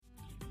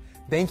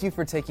Thank you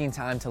for taking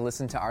time to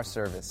listen to our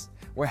service.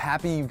 We're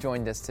happy you've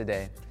joined us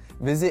today.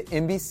 Visit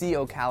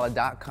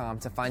NBCOcala.com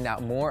to find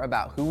out more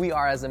about who we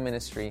are as a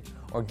ministry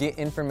or get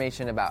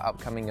information about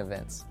upcoming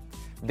events.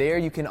 There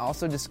you can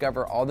also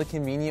discover all the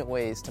convenient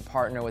ways to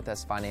partner with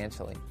us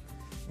financially.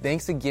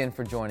 Thanks again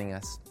for joining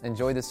us.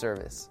 Enjoy the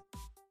service.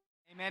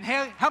 Amen.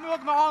 Hey, help me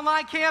welcome our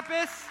online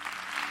campus.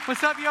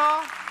 What's up,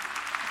 y'all?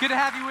 Good to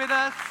have you with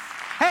us.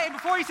 Hey,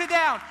 before you sit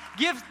down,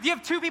 give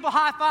two people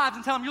high fives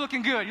and tell them you're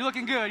looking good, you're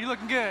looking good, you're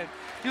looking good,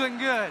 you're looking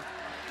good.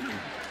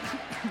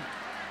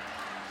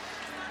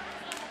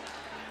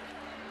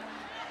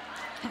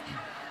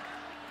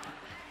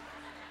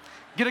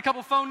 Get a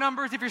couple phone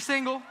numbers if you're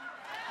single.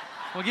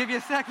 We'll give you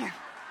a second.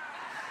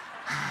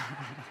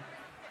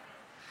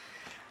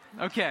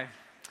 Okay.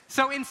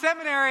 So in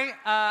seminary,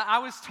 I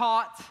was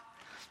taught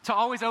to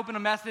always open a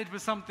message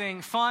with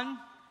something fun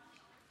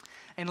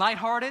and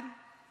lighthearted.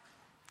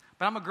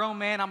 But I'm a grown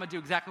man. I'm going to do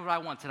exactly what I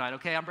want tonight,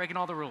 okay? I'm breaking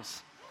all the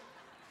rules.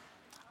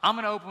 I'm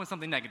going to open with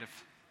something negative,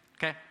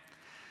 okay?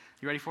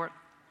 You ready for it?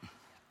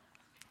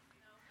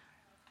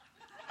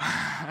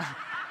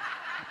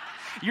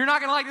 You're not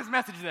going to like this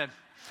message then.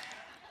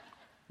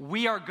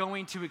 We are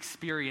going to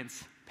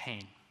experience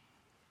pain.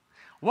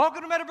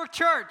 Welcome to Meadowbrook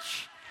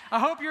Church. I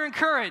hope you're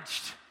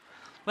encouraged.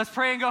 Let's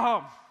pray and go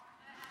home.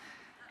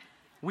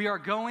 We are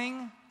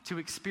going to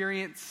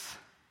experience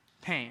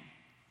pain.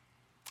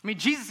 I mean,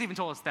 Jesus even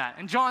told us that.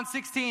 In John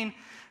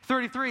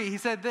 16:33, he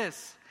said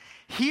this,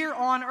 "Here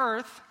on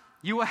earth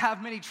you will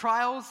have many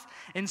trials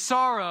and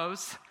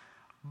sorrows,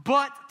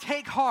 but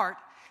take heart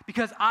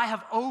because I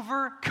have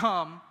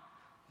overcome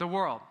the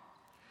world."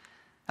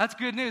 That's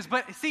good news.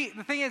 But see,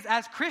 the thing is,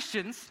 as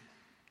Christians,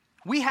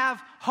 we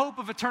have hope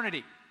of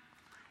eternity.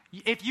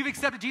 If you've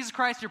accepted Jesus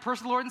Christ, your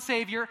personal Lord and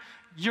Savior,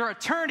 your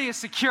eternity is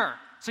secure.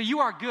 So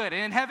you are good.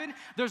 And in heaven,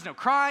 there's no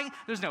crying,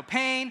 there's no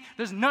pain,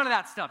 there's none of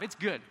that stuff. It's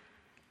good.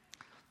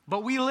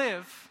 But we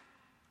live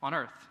on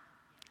earth.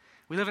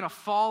 We live in a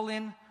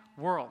fallen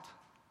world.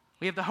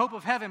 We have the hope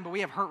of heaven, but we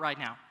have hurt right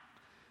now.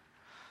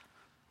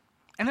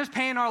 And there's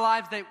pain in our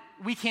lives that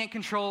we can't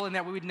control and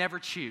that we would never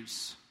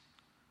choose.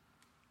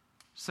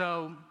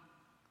 So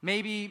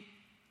maybe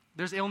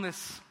there's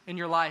illness in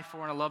your life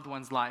or in a loved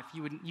one's life.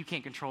 You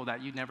can't control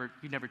that. You'd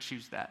never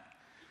choose that.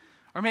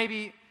 Or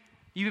maybe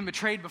you've been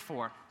betrayed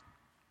before.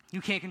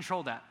 You can't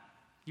control that.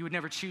 You would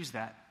never choose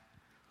that.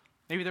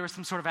 Maybe there was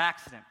some sort of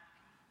accident.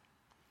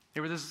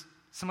 There was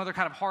some other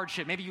kind of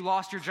hardship. Maybe you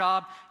lost your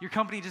job. Your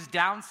company just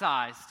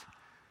downsized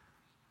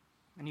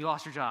and you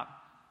lost your job.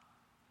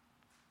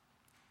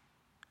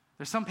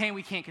 There's some pain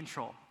we can't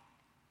control.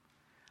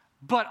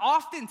 But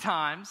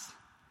oftentimes,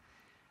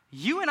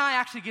 you and I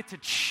actually get to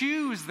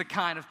choose the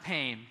kind of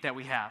pain that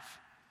we have.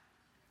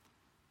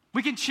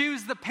 We can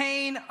choose the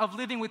pain of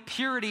living with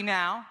purity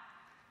now,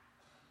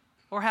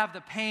 or have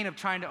the pain of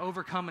trying to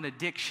overcome an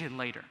addiction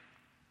later.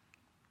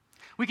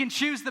 We can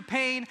choose the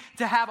pain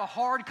to have a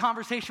hard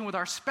conversation with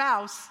our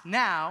spouse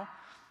now,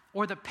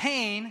 or the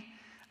pain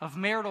of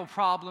marital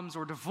problems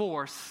or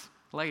divorce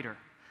later.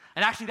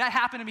 And actually, that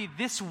happened to me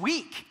this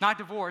week. Not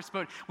divorce,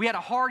 but we had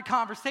a hard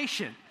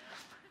conversation.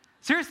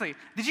 Seriously,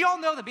 did you all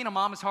know that being a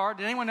mom is hard?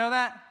 Did anyone know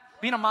that?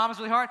 Being a mom is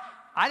really hard?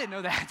 I didn't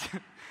know that.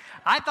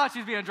 I thought she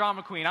was being a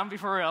drama queen. I'm going to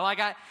be for real.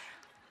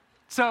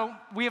 So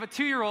we have a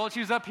 2-year-old.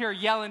 She was up here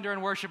yelling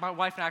during worship. My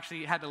wife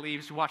actually had to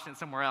leave. She's watching it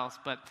somewhere else.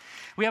 But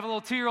we have a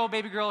little 2-year-old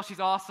baby girl. She's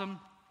awesome.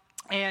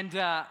 And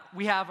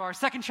we have our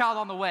second child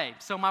on the way.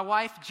 So my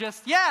wife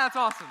that's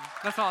awesome.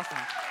 That's awesome.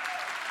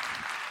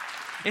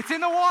 It's in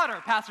the water.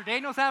 Pastor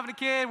Daniel's having a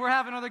kid. We're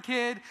having another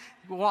kid.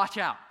 Watch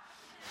out.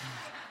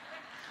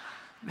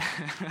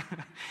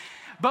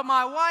 But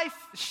my wife,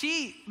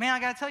 I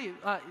got to tell you,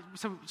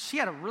 so she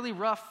had a really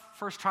rough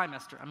first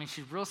trimester. I mean,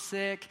 she's real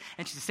sick,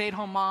 and she's a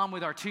stay-at-home mom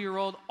with our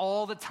 2-year-old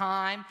all the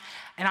time,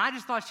 and I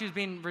just thought she was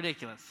being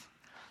ridiculous.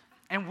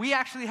 And we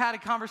actually had a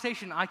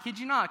conversation, I kid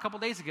you not, a couple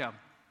days ago,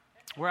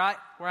 where I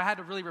had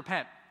to really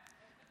repent.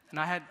 And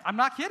I'm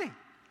not kidding.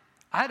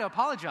 I had to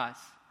apologize.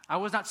 I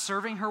was not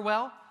serving her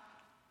well.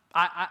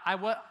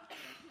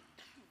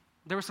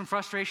 There was some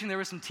frustration, there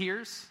was some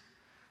tears,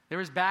 there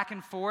was back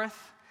and forth.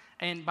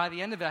 And by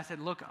the end of it, I said,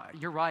 look,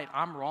 you're right.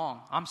 I'm wrong.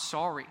 I'm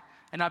sorry.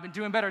 And I've been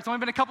doing better. It's only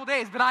been a couple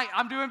days, but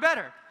I'm doing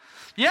better.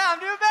 Yeah, I'm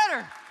doing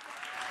better.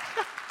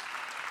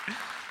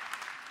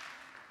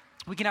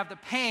 We can have the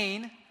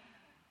pain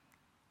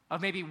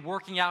of maybe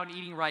working out and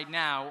eating right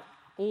now,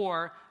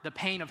 or the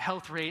pain of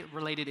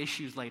health-related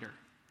issues later.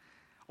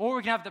 Or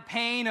we can have the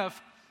pain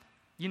of,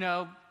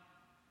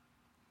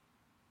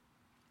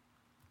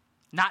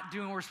 not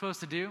doing what we're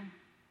supposed to do,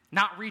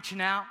 not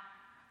reaching out,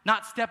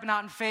 not stepping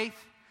out in faith.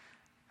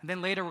 And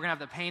then later, we're going to have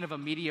the pain of a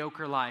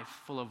mediocre life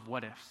full of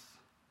what-ifs.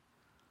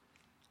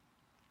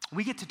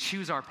 We get to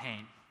choose our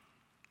pain.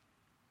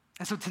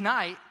 And so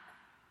tonight,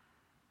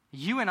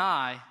 you and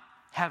I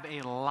have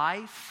a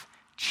life-changing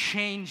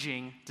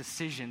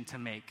decision to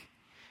make.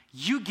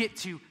 You get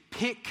to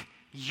pick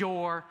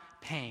your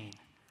pain.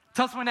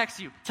 Tell someone next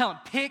to you. Tell them,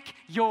 pick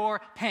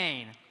your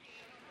pain.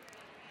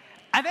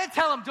 And then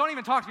tell them, don't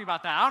even talk to me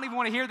about that. I don't even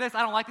want to hear this.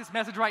 I don't like this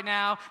message right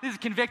now. This is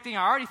convicting.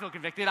 I already feel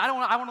convicted. I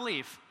want to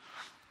leave.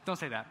 Don't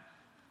say that.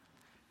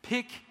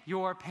 Pick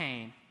your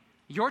pain.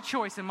 Your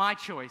choice and my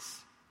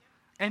choice.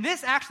 And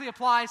this actually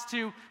applies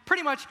to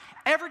pretty much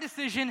every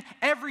decision,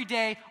 every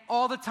day,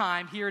 all the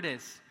time. Here it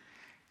is.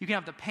 You can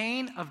have the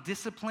pain of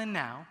discipline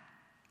now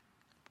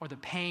or the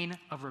pain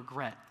of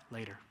regret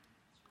later.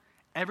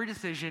 Every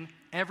decision,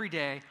 every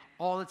day,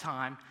 all the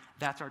time,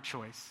 that's our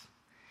choice.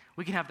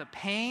 We can have the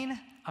pain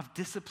of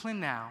discipline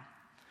now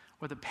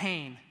or the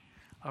pain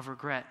of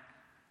regret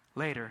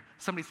later.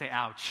 Somebody say,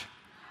 ouch.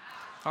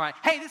 All right.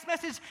 Hey, this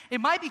message, it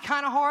might be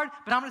kind of hard,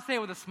 but I'm going to say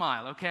it with a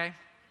smile, okay?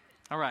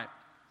 All right.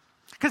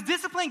 Because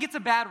discipline gets a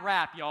bad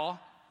rap, y'all.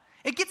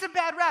 It gets a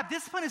bad rap.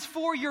 Discipline is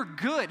for your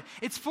good.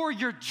 It's for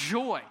your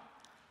joy.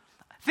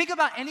 Think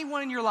about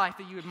anyone in your life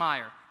that you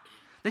admire,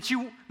 that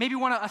you maybe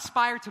want to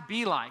aspire to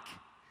be like.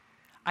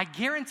 I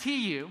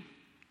guarantee you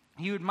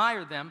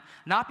admire them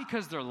not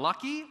because they're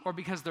lucky or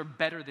because they're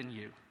better than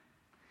you.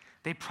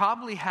 They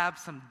probably have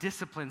some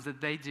disciplines that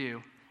they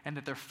do and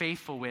that they're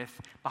faithful with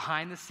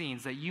behind the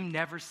scenes that you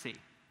never see.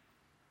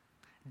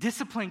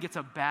 Discipline gets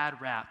a bad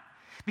rap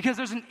because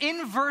there's an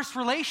inverse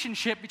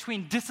relationship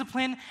between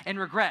discipline and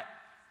regret.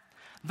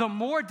 The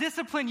more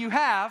discipline you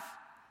have,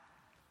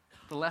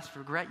 the less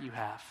regret you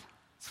have.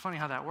 It's funny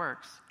how that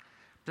works.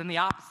 Then the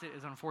opposite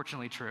is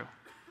unfortunately true.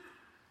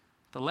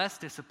 The less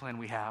discipline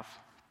we have,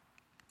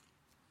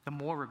 the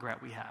more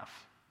regret we have.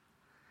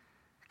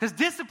 Because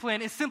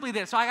discipline is simply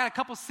this. So I got a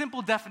couple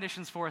simple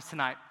definitions for us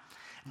tonight.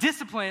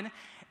 Discipline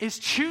is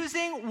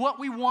choosing what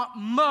we want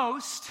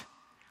most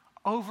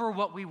over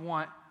what we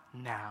want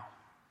now.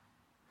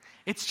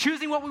 It's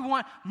choosing what we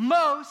want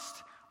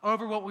most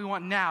over what we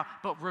want now.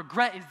 But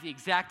regret is the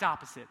exact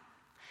opposite.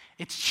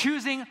 It's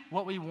choosing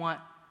what we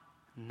want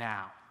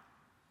now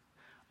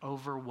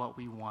over what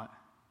we want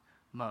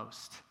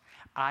most.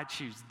 I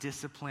choose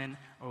discipline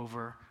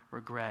over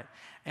regret.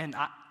 And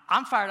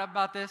I'm fired up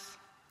about this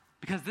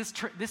because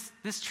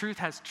this truth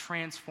has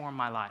transformed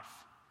my life.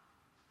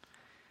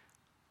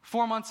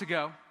 4 months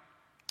ago,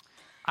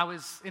 I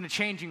was in a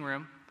changing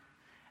room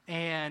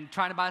and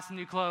trying to buy some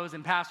new clothes,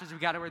 and pastors, we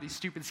got to wear these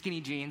stupid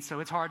skinny jeans, so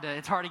it's hard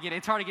to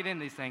get in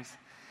these things.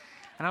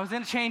 And I was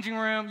in a changing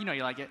room, you know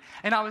you like it,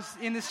 and I was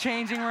in this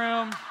changing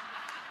room,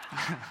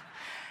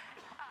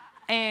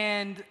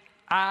 and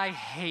I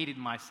hated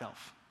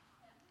myself.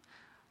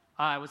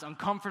 I was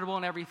uncomfortable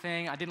in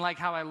everything. I didn't like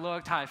how I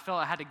looked, how I felt.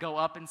 I had to go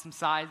up in some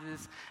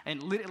sizes,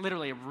 and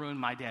literally it ruined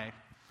my day.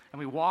 And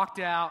we walked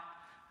out,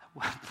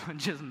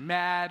 just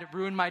mad,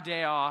 ruined my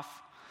day off.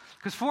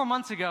 Because 4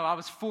 months ago, I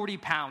was 40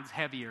 pounds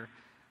heavier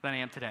than I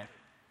am today.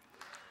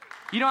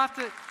 You don't have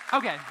to,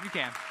 okay, you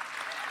can.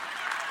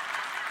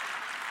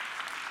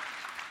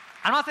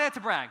 I'm not saying that to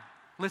brag.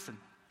 Listen,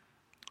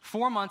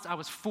 4 months, I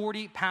was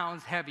 40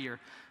 pounds heavier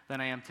than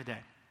I am today.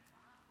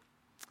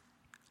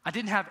 I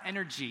didn't have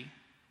energy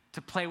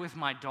to play with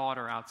my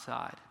daughter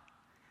outside.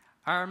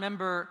 I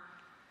remember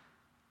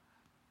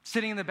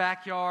sitting in the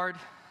backyard,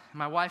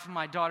 my wife and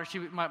my daughter,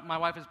 my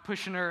wife was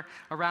pushing her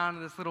around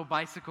in this little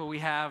bicycle we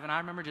have, and I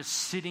remember just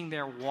sitting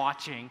there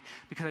watching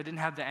because I didn't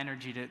have the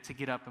energy to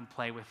get up and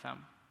play with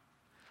them.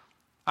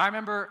 I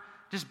remember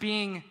just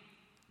being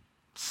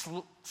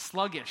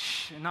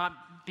sluggish and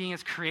not being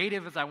as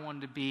creative as I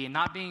wanted to be and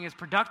not being as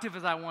productive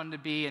as I wanted to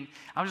be, and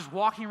I was just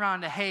walking around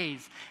in a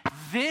haze.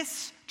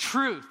 This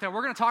truth that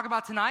we're going to talk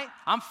about tonight,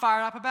 I'm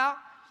fired up about,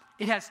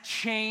 it has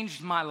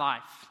changed my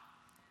life.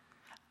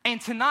 And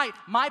tonight,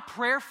 my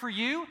prayer for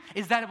you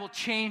is that it will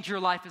change your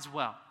life as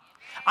well.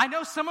 I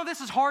know some of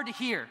this is hard to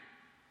hear,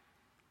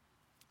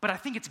 but I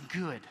think it's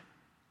good.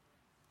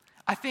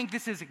 I think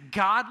this is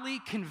godly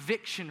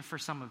conviction for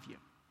some of you.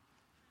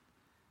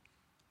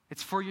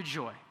 It's for your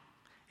joy.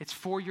 It's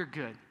for your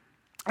good.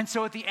 And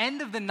so at the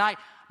end of the night,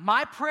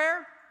 my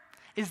prayer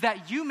is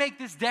that you make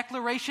this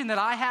declaration that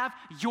I have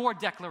your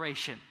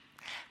declaration.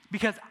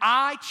 Because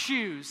I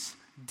choose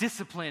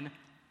discipline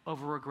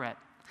over regret.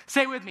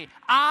 Say it with me.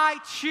 I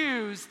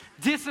choose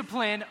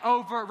discipline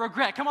over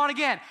regret. Come on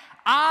again.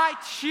 I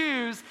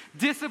choose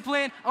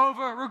discipline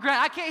over regret.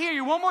 I can't hear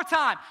you. One more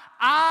time.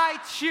 I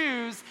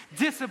choose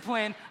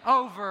discipline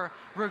over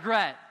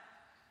regret.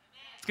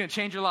 It's going to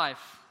change your life.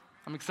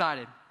 I'm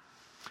excited.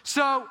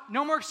 So,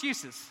 no more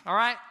excuses, all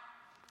right?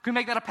 Can we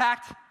make that a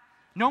pact?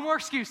 No more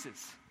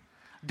excuses.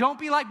 Don't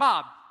be like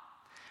Bob.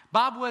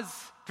 Bob was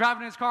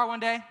driving in his car one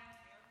day.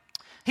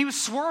 He was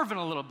swerving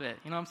a little bit,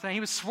 you know what I'm saying? He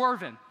was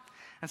swerving.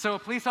 And so a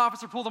police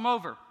officer pulled him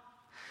over.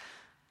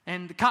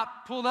 And the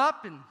cop pulled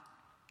up and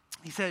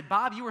he said,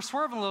 Bob, you were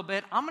swerving a little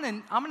bit. I'm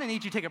gonna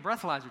need you to take a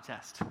breathalyzer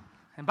test.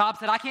 And Bob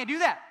said, I can't do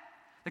that.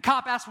 The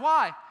cop asked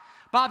why.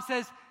 Bob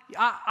says,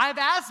 I have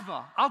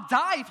asthma. I'll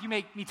die if you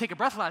make me take a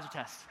breathalyzer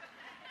test.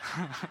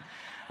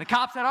 The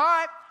cop said, all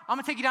right, I'm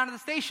going to take you down to the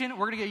station.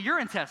 We're going to get a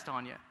urine test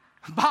on you.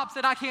 Bob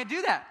said, I can't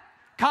do that.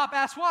 Cop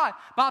asked why.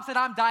 Bob said,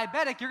 I'm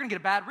diabetic. You're going to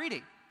get a bad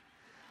reading.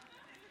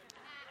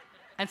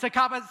 And so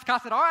cop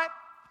said, all right,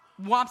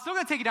 well, I'm still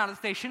going to take you down to the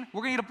station.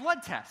 We're going to get a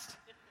blood test.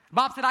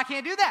 Bob said, I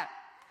can't do that.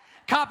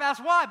 Cop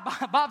asked why.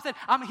 Bob said,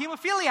 I'm a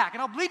hemophiliac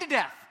and I'll bleed to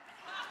death.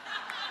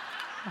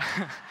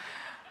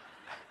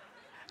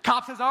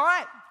 Cop says, all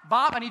right,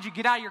 Bob, I need you to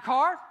get out of your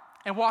car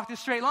and walk this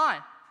straight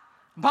line.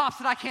 Bob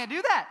said, I can't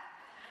do that.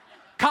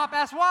 Cop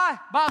asked why.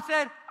 Bob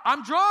said,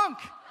 I'm drunk.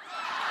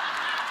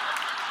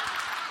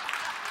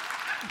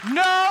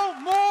 No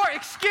more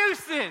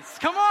excuses.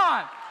 Come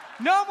on.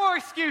 No more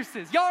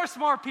excuses. Y'all are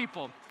smart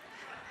people.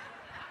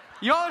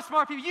 Y'all are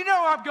smart people. You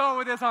know where I'm going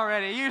with this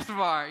already. You're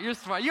smart. You're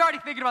smart. You're already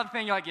thinking about the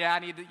thing. You're like, I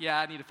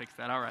need to fix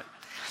that. All right.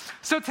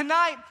 So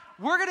tonight,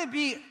 we're going to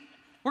be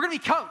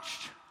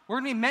coached.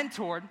 We're going to be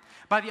mentored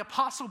by the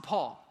Apostle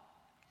Paul.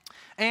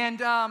 And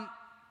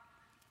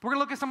we're going to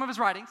look at some of his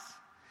writings.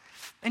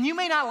 And you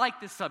may not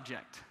like this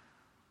subject,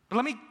 but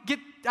let me get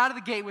out of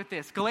the gate with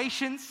this.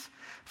 Galatians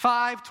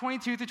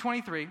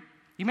 5:22-23.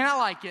 You may not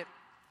like it,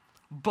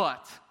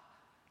 but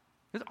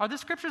are there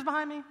scriptures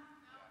behind me?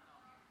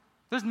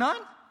 There's none?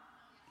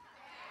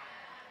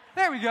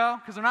 There we go,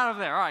 because they're not over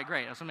there. All right,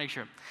 great. I just want to make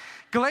sure.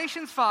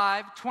 Galatians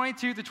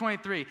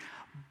 5:22-23.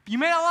 You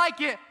may not like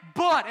it,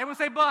 but. Everyone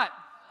say but.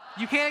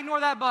 You can't ignore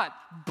that but.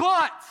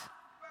 But.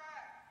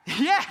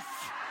 Yes.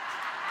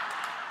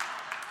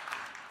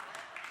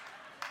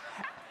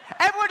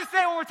 Everyone just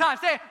say it one more time.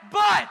 Say it,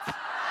 but.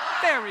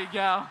 There we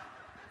go.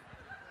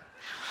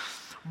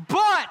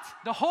 But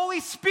the Holy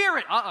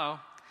Spirit,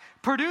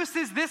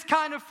 produces this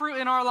kind of fruit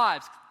in our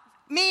lives.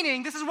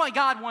 Meaning, this is what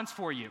God wants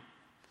for you.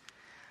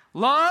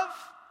 Love,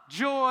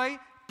 joy,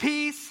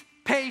 peace,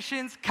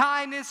 patience,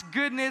 kindness,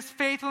 goodness,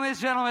 faithfulness,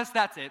 gentleness.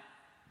 That's it.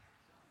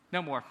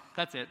 No more.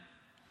 That's it.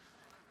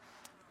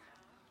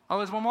 Oh,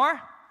 there's one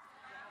more?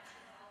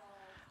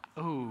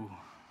 Ooh.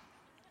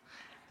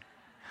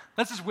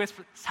 Let's just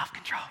whisper,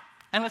 self-control.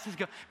 And let's just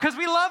go. Because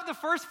we love the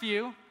first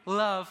few.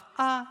 Love,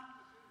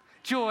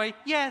 joy,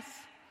 yes.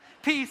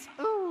 Peace,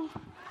 ooh.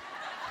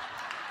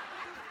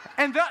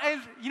 And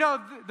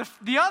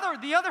the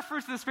other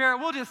fruits of the Spirit,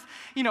 we'll just,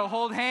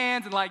 hold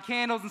hands and light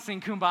candles and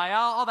sing Kumbaya.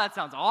 All that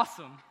sounds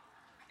awesome.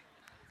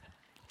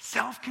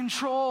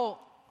 Self-control.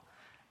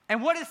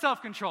 And what is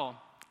self-control?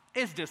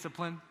 It's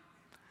discipline.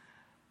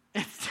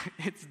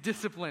 It's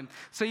discipline.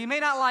 So you may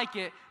not like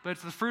it, but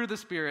it's the fruit of the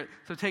Spirit,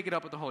 so take it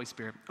up with the Holy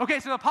Spirit. Okay,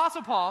 so the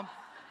Apostle Paul,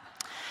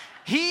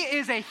 he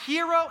is a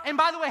hero. And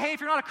by the way, hey, if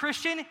you're not a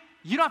Christian,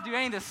 you don't have to do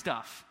any of this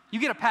stuff. You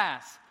get a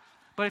pass.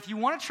 But if you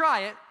want to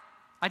try it,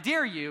 I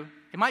dare you,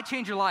 it might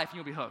change your life and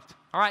you'll be hooked.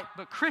 All right?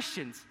 But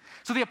Christians.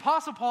 So the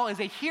Apostle Paul is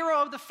a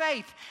hero of the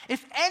faith.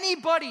 If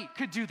anybody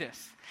could do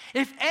this,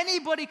 if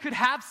anybody could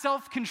have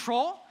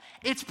self-control,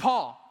 it's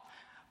Paul.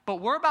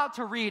 But we're about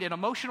to read an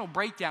emotional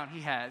breakdown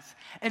he has,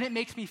 and it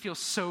makes me feel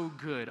so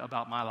good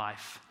about my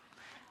life.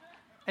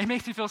 It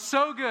makes me feel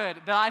so good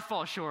that I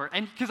fall short,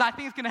 and because I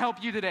think it's going to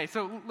help you today.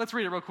 So let's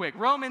read it real quick.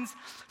 Romans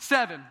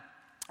 7,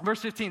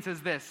 verse 15 says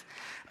this.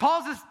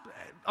 Paul's just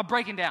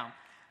breaking down.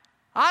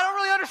 I don't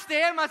really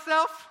understand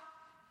myself.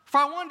 For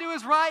I want to do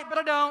is right, but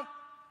I don't.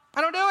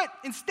 I don't do it.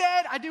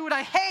 Instead, I do what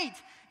I hate.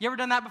 You ever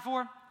done that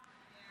before?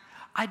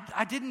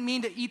 I didn't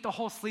mean to eat the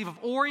whole sleeve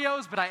of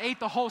Oreos, but I ate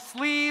the whole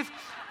sleeve.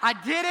 I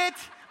did it.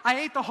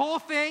 I ate the whole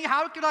thing.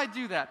 How could I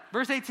do that?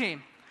 Verse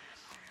 18.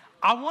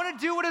 I want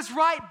to do what is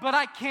right, but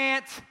I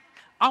can't.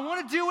 I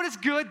want to do what is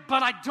good,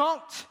 but I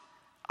don't.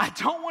 I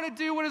don't want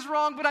to do what is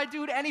wrong, but I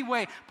do it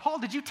anyway. Paul,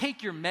 did you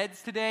take your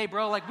meds today,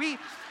 bro? Like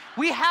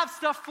we have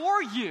stuff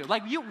for you.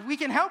 We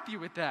can help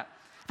you with that.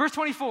 Verse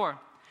 24.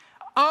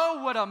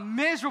 Oh, what a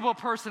miserable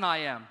person I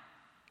am.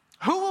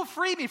 Who will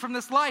free me from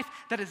this life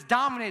that is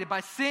dominated by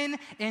sin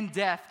and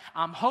death?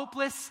 I'm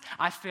hopeless.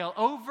 I fail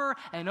over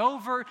and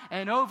over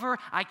and over.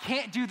 I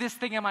can't do this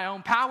thing in my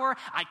own power.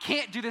 I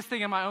can't do this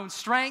thing in my own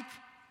strength.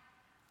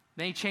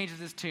 Then he changes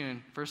his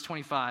tune. Verse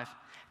 25.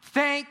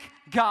 Thank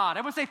God.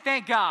 Everyone say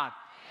thank God.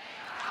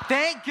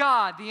 Thank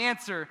God. The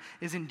answer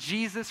is in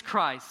Jesus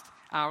Christ,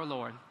 our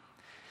Lord.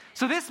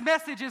 So this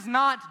message is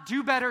not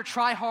do better,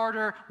 try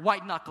harder,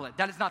 white knuckle it.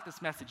 That is not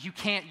this message. You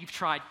can't, you've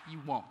tried,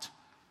 you won't.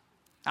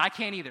 I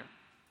can't either.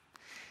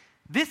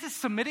 This is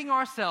submitting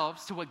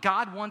ourselves to what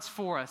God wants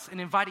for us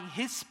and inviting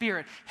His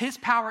Spirit, His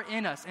power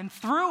in us. And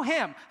through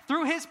Him,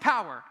 through His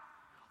power,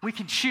 we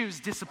can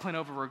choose discipline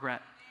over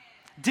regret.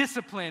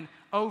 Discipline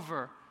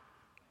over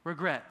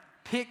regret.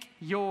 Pick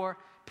your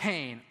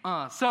pain.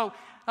 So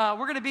we're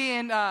going to be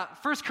in 1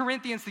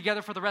 Corinthians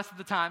together for the rest of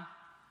the time.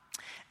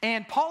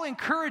 And Paul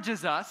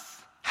encourages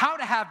us how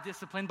to have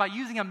discipline by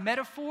using a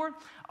metaphor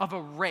of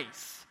a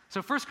race.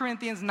 So 1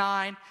 Corinthians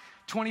 9,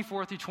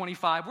 24 through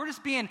 25. We're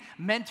just being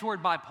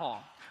mentored by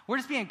Paul. We're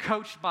just being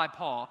coached by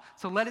Paul.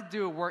 So let it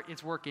do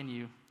its work in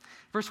you.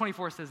 Verse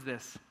 24 says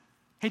this.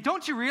 Hey,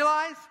 don't you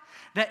realize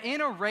that in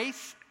a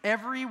race,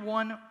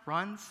 everyone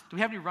runs? Do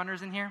we have any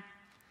runners in here?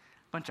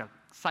 Bunch of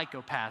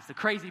psychopaths, the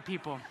crazy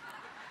people.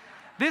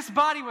 This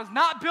body was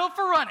not built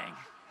for running.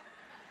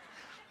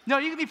 No,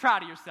 you can be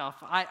proud of yourself.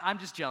 I'm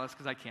just jealous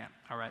because I can't.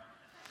 All right.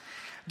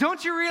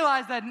 Don't you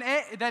realize that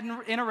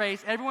in a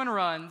race, everyone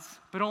runs,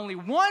 but only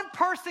one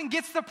person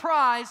gets the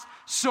prize,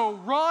 so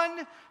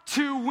run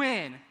to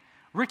win.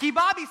 Ricky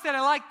Bobby said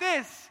it like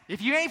this.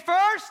 If you ain't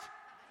first,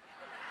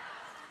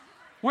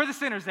 Where the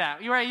sinners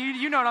at? You right?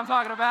 You know what I'm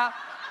talking about.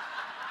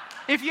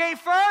 If you ain't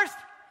first,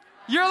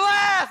 you're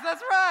last.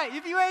 That's right.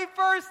 If you ain't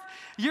first,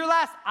 you're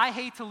last. I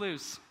hate to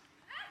lose.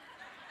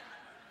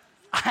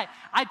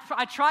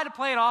 I try to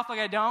play it off like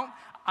I don't.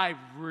 I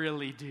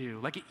really do.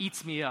 Like it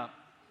eats me up.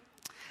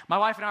 My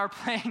wife and I were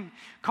playing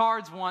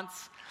cards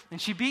once, and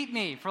she beat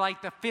me for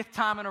like the 5th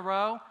time in a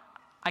row.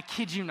 I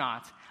kid you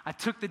not. I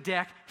took the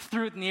deck,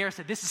 threw it in the air,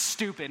 said, "This is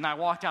stupid," and I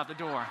walked out the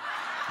door.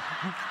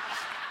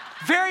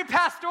 Very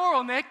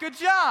pastoral, Nick. Good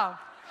job.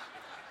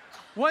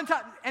 One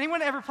time,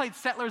 anyone ever played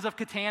Settlers of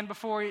Catan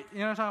before? You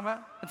know what I'm talking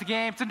about? It's a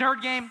game. It's a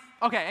nerd game.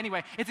 Okay,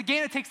 anyway, it's a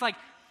game that takes like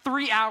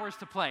 3 hours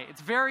to play.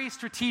 It's very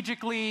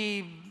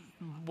strategically,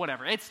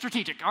 whatever. It's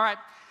strategic, all right?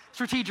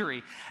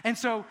 Strategery. And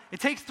so it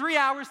takes 3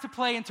 hours to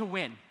play and to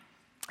win.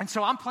 And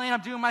so I'm playing,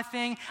 I'm doing my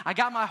thing. I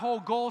got my whole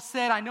goal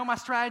set. I know my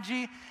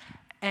strategy.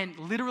 And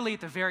literally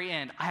at the very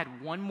end, I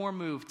had one more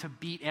move to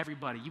beat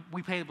everybody.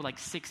 We played with like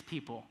 6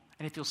 people.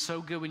 And it feels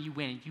so good when you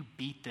win and you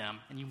beat them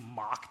and you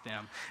mock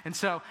them. And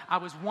so I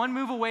was one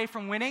move away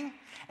from winning,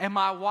 and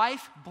my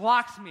wife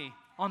blocked me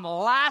on the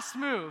last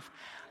move.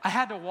 I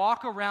had to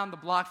walk around the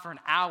block for an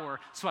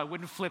hour so I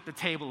wouldn't flip the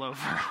table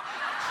over.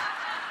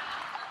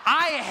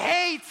 I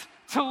hate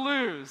to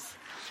lose.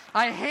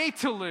 I hate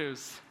to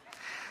lose.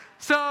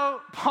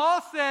 So Paul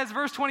says,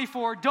 verse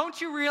 24,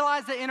 "Don't you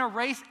realize that in a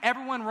race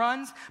everyone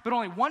runs, but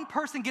only one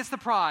person gets the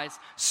prize?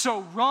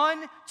 So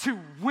run to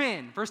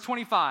win." Verse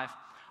 25.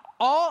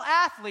 "All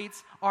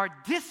athletes are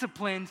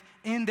disciplined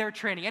in their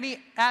training."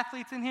 Any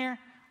athletes in here?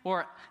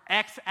 Or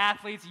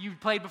ex-athletes you've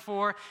played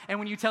before, and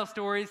when you tell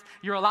stories,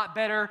 you're a lot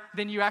better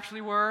than you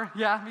actually were?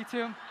 Yeah, me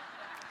too.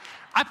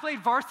 I played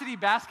varsity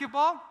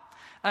basketball,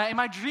 and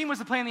my dream was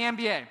to play in the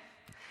NBA.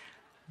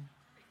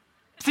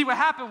 See, what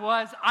happened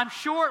was, I'm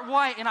short,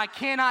 white, and I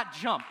cannot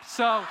jump.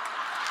 So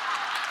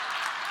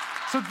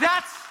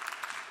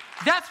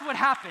that's what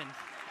happened.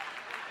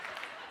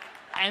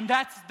 And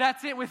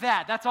that's it with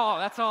that. That's all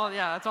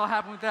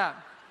happened with that.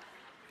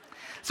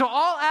 So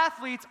all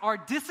athletes are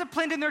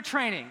disciplined in their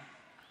training.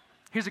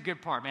 Here's a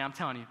good part, man, I'm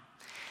telling you.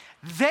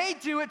 They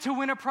do it to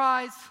win a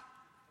prize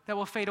that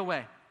will fade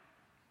away.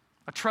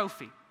 A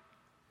trophy,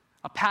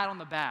 a pat on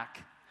the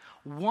back,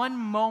 one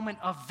moment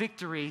of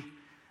victory,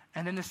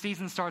 and then the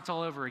season starts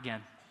all over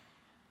again.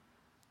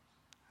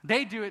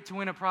 They do it to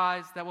win a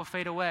prize that will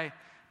fade away,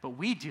 but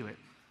we do it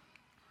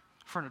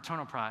for an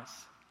eternal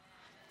prize.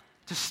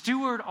 To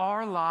steward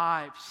our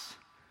lives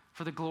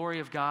for the glory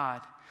of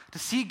God, to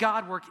see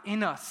God work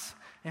in us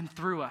and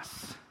through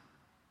us.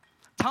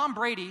 Tom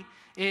Brady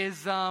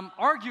is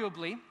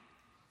arguably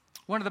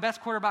one of the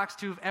best quarterbacks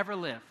to have ever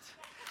lived.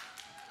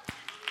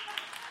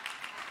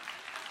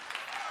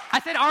 I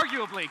said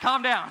arguably,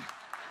 calm down.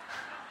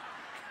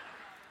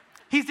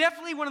 He's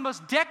definitely one of the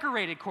most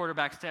decorated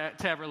quarterbacks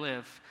to ever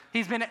live.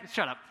 He's been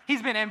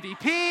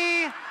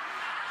MVP.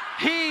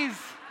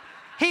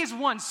 He's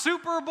won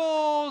Super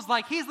Bowls.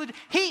 Like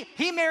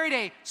he married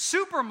a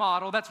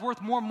supermodel that's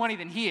worth more money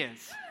than he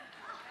is.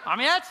 I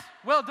mean, that's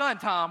well done,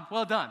 Tom.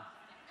 Well done.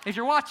 If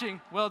you're watching,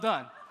 well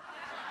done.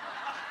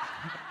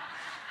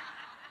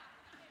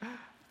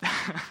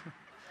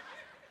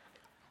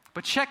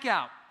 But check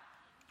out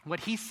what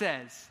he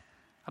says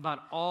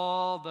about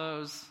all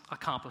those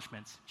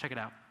accomplishments. Check it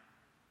out.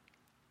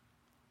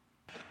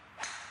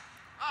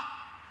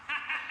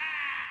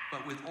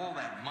 But with all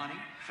that money,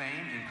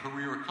 fame, and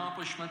career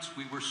accomplishments,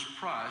 we were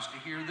surprised to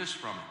hear this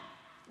from him.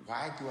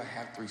 Why do I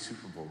have 3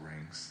 Super Bowl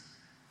rings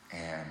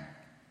and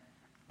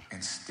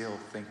still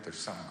think there's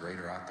something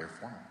greater out there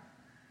for me?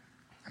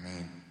 I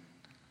mean,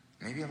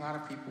 maybe a lot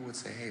of people would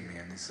say, "Hey,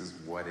 man, this is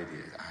what it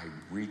is. I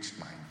reached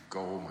my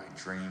goal, my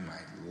dream,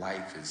 my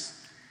life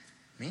is..."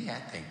 Me,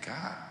 I think,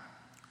 God,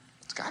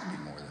 it's got to be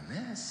more than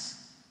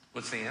this.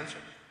 What's the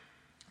answer?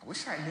 I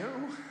wish I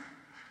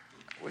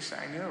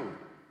knew.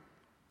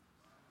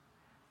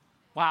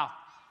 Wow.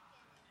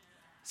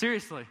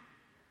 Seriously.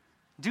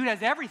 Dude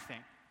has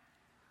everything.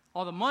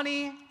 All the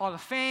money, all the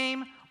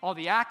fame, all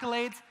the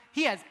accolades.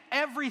 He has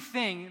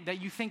everything that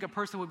you think a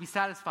person would be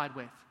satisfied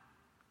with.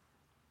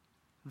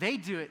 They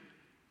do it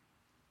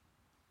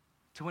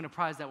to win a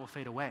prize that will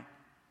fade away.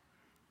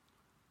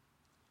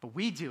 But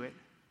we do it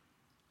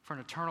for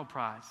an eternal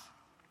prize.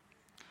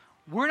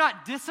 We're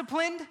not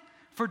disciplined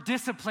for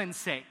discipline's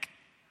sake.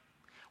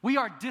 We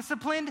are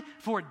disciplined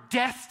for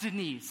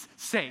destiny's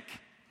sake.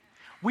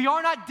 We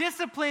are not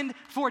disciplined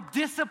for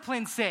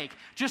discipline's sake,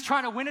 just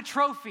trying to win a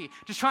trophy,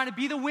 just trying to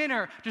be the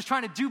winner, just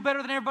trying to do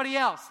better than everybody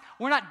else.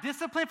 We're not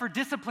disciplined for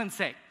discipline's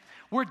sake.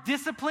 We're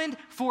disciplined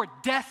for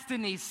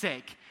destiny's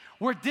sake.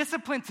 We're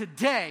disciplined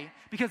today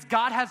because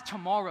God has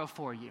tomorrow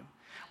for you.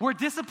 We're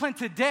disciplined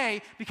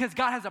today because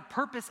God has a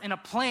purpose and a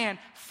plan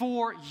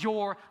for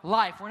your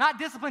life. We're not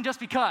disciplined just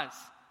because.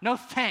 No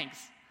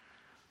thanks.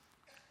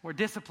 We're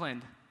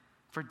disciplined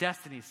for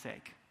destiny's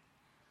sake.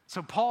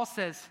 So Paul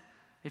says,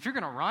 if you're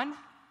going to run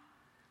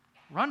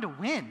to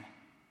win.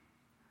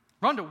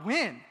 Run to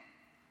win.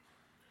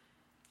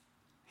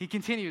 He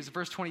continues,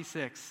 verse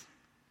 26.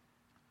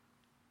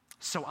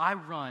 "So I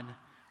run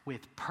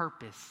with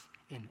purpose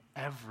in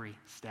every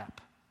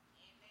step."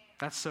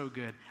 That's so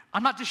good.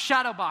 I'm not just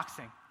shadow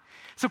boxing.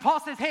 So Paul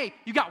says, hey,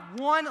 you got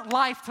one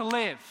life to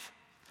live.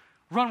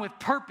 Run with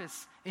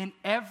purpose in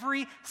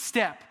every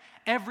step.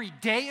 Every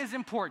day is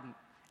important.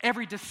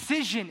 Every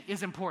decision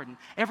is important.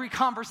 Every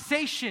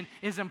conversation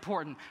is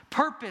important.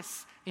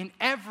 Purpose in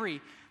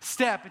every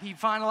step. And he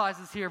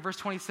finalizes here, verse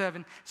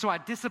 27, so I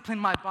discipline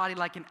my body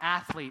like an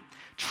athlete,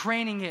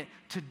 training it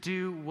to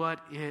do what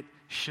it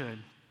should.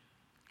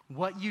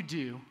 What you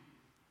do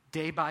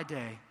day by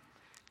day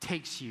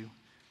takes you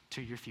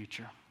to your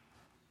future.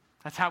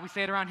 That's how we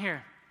say it around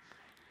here.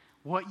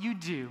 What you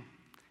do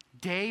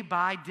day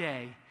by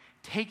day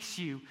takes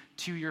you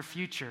to your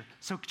future.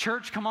 So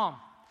church, come on.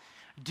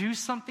 Do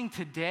something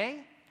today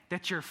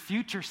that your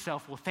future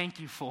self will thank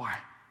you for.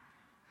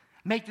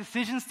 Make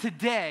decisions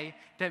today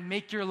that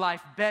make your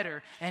life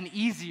better and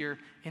easier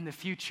in the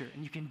future.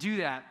 And you can do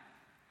that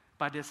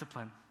by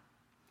discipline.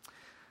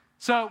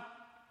 So,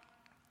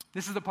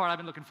 this is the part I've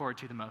been looking forward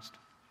to the most.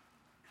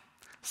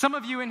 Some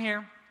of you in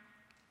here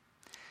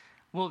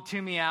will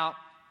tune me out,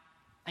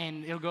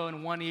 and it'll go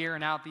in one ear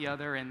and out the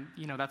other, and,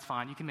 that's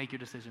fine. You can make your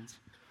decisions.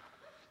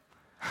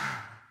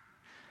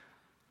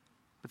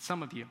 But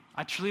some of you,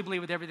 I truly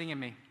believe with everything in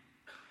me,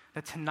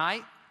 that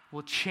tonight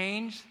will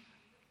change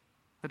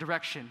the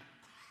direction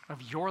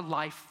of your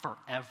life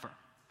forever,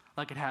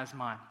 like it has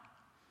mine.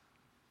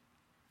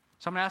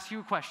 So I'm going to ask you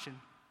a question.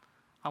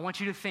 I want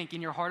you to think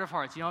in your heart of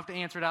hearts. You don't have to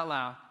answer it out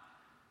loud.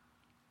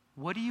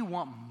 What do you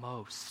want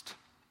most?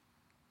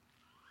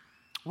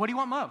 What do you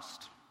want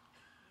most?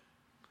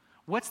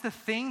 What's the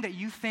thing that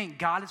you think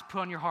God has put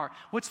on your heart?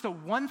 What's the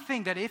one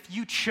thing that if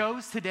you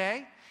chose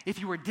today, if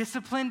you were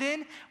disciplined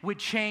in, would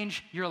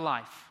change your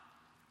life?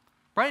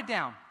 Write it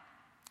down.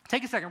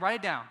 Take a second, write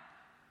it down.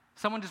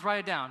 Someone just write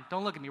it down.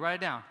 Don't look at me, write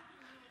it down.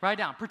 Write it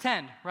down.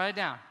 Pretend, write it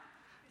down.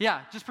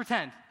 Yeah, just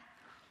pretend.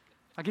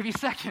 I'll give you a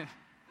second.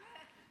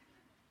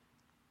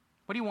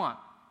 What do you want?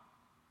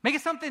 Make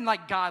it something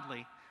like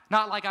godly.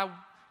 Not like I,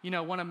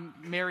 want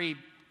to marry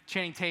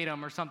Channing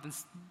Tatum or something,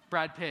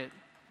 Brad Pitt,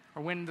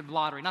 or win the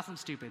lottery. Not something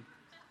stupid.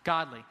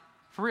 Godly.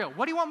 For real.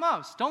 What do you want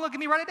most? Don't look at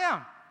me, write it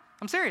down.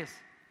 I'm serious.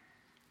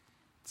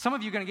 Some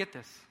of you are going to get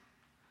this.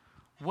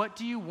 What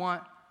do you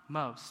want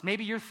most?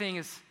 Maybe your thing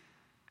is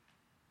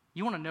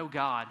you want to know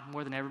God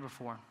more than ever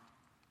before.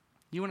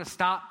 You want to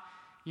stop,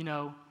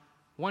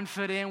 1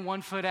 foot in,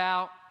 1 foot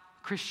out,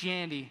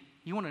 Christianity.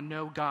 You want to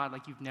know God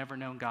like you've never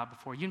known God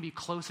before. You want to be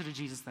closer to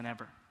Jesus than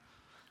ever.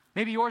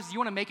 Maybe yours is you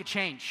want to make a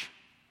change.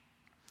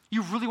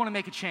 You really want to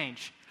make a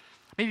change.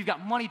 Maybe you've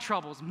got money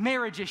troubles,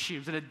 marriage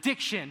issues, an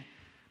addiction.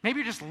 Maybe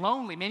you're just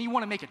lonely. Man, you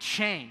want to make a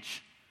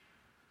change.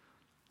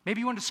 Maybe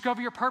you want to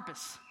discover your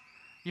purpose.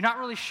 You're not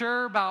really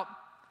sure about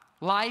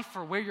life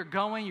or where you're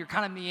going. You're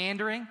kind of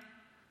meandering.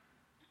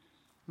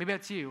 Maybe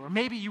that's you. Or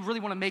maybe you really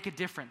want to make a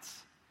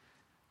difference.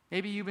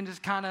 Maybe you've been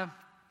just kind of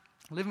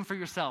living for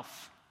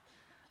yourself,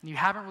 and you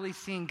haven't really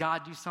seen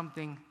God do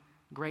something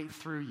great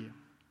through you.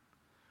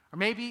 Or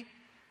maybe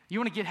you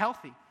want to get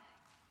healthy.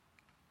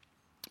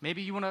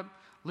 Maybe you want to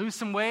lose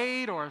some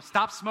weight or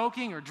stop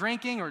smoking or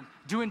drinking or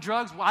doing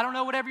drugs. Well, I don't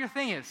know, whatever your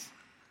thing is.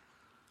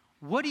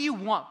 What do you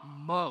want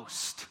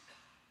most?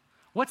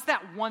 What's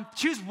that one?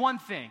 Choose one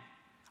thing.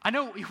 I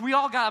know we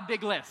all got a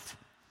big list.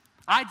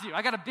 I do.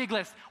 I got a big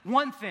list.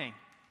 One thing.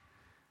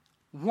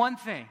 One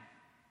thing.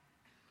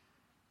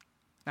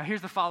 Now,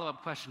 here's the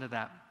follow-up question to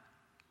that.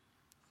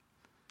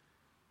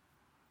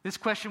 This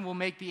question will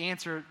make the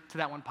answer to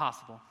that one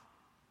possible.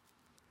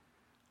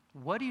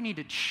 What do you need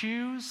to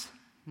choose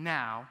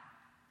now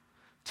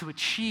to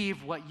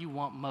achieve what you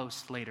want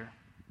most later?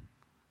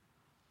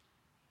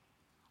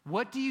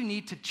 What do you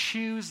need to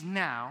choose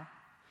now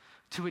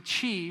to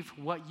achieve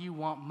what you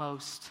want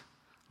most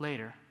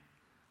later?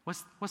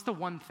 What's the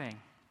one thing?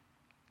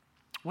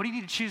 What do you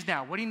need to choose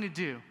now? What do you need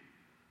to do?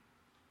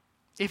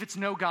 If it's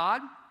no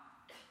God,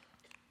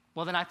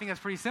 well, then I think that's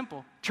pretty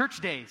simple.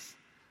 Church days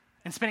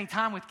and spending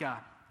time with God.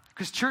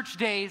 Because church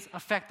days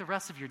affect the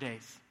rest of your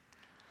days.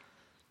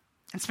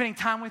 And spending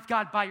time with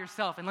God by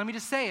yourself. And let me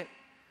just say it.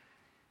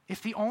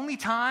 If the only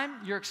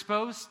time you're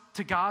exposed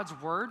to God's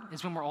word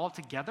is when we're all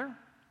together,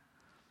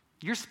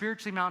 you're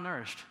spiritually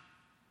malnourished.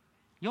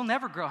 You'll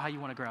never grow how you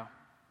want to grow.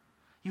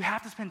 You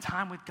have to spend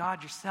time with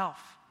God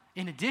yourself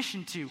in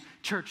addition to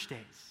church days.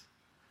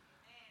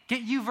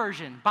 Get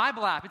YouVersion,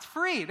 Bible app. It's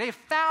free. They have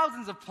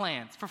thousands of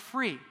plans for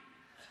free.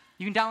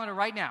 You can download it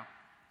right now.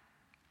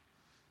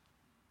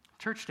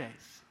 Church days.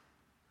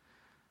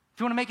 If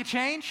you want to make a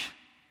change,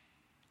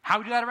 how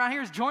we do that around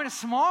here is join a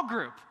small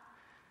group.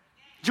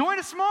 Join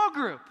a small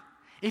group.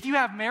 If you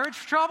have marriage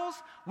troubles,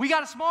 we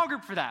got a small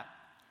group for that.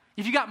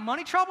 If you got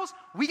money troubles,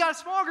 we got a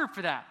small group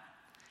for that.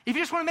 If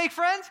you just want to make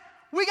friends,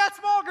 we got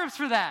small groups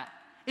for that.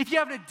 If you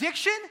have an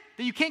addiction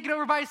that you can't get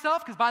over by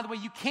yourself, because by the way,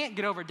 you can't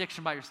get over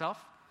addiction by yourself,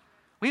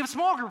 we have a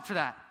small group for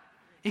that.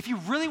 If you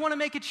really want to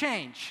make a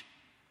change,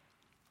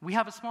 we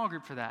have a small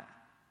group for that.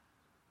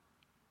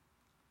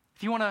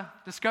 If you want to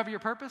discover your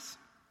purpose,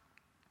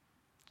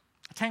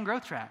 attend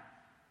Growth Track.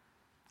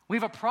 We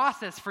have a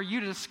process for you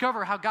to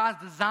discover how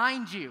God's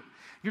designed you,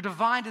 your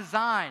divine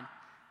design,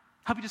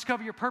 help you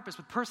discover your purpose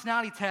with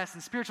personality tests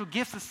and spiritual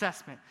gifts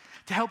assessment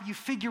to help you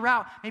figure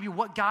out maybe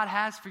what God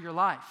has for your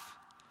life.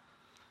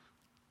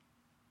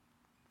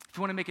 If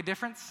you want to make a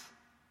difference,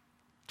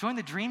 join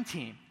the Dream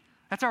Team.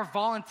 That's our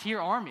volunteer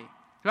army.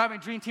 Do I have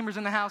any Dream Teamers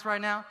in the house right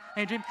now?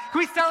 Can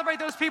we celebrate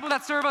those people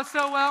that serve us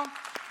so well?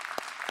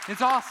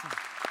 It's awesome.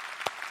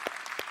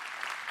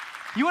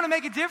 You want to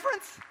make a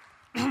difference?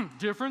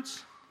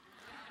 Difference?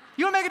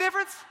 You want to make a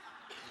difference?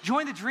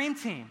 Join the Dream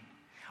Team.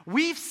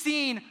 We've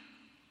seen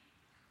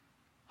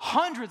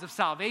hundreds of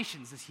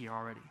salvations this year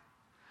already.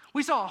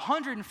 We saw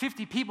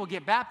 150 people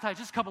get baptized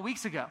just a couple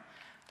weeks ago.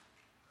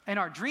 And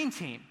our Dream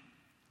Team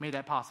made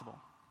that possible.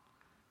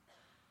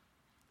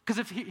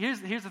 Because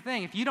here's the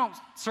thing, if you don't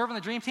serve on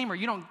the Dream Team or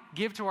you don't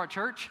give to our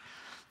church,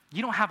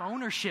 you don't have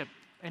ownership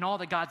in all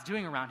that God's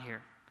doing around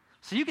here.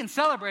 So you can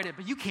celebrate it,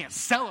 but you can't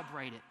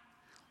celebrate it.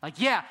 Like,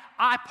 yeah,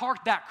 I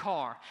parked that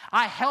car.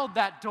 I held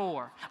that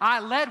door. I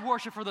led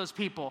worship for those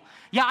people.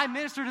 Yeah, I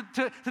ministered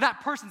to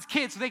that person's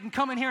kids so they can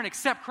come in here and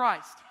accept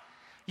Christ.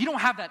 You don't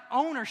have that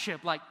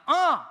ownership like,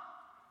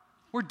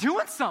 we're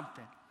doing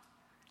something.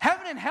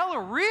 Heaven and hell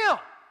are real.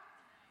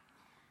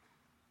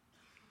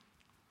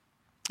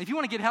 If you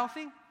want to get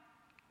healthy,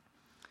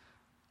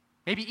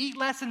 maybe eat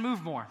less and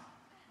move more.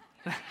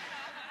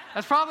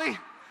 That's probably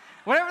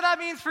whatever that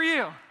means for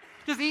you.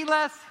 Just eat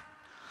less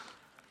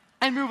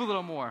and move a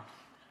little more.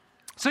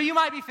 So you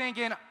might be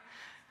thinking,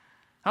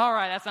 all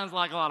right, that sounds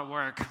like a lot of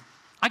work.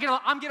 I'm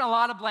getting a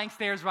lot of blank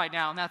stares right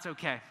now, and that's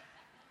okay.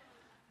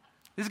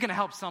 This is going to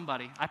help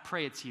somebody. I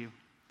pray it's you.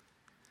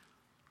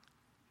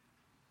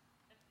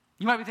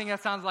 You might be thinking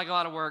that sounds like a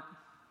lot of work.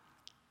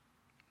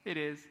 It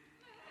is.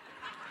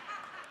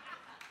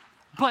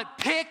 But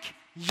pick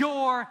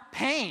your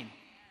pain.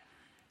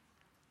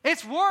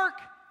 It's work.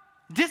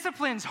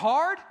 Discipline's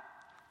hard,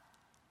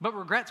 but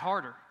regret's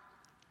harder.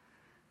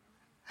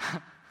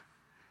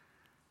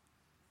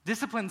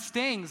 Discipline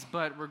stings,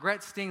 but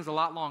regret stings a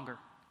lot longer.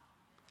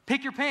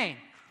 Pick your pain.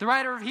 The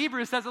writer of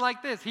Hebrews says it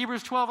like this.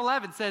 Hebrews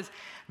 12:11 says,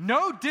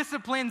 no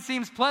discipline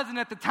seems pleasant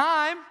at the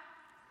time.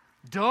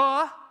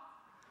 Duh.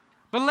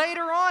 But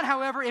later on,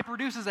 however, it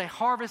produces a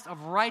harvest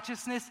of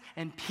righteousness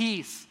and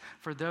peace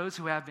for those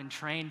who have been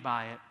trained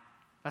by it.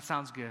 That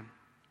sounds good.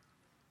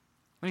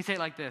 Let me say it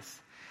like this.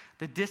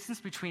 The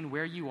distance between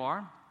where you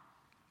are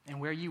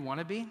and where you want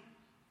to be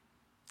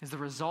is the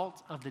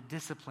result of the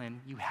discipline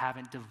you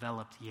haven't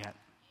developed yet.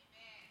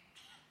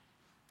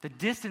 The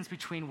distance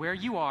between where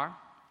you are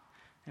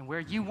and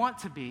where you want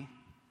to be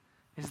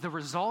is the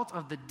result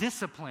of the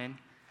discipline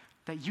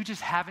that you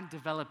just haven't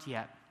developed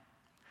yet.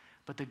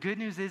 But the good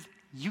news is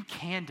you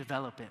can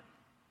develop it.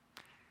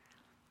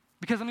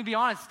 Because let me be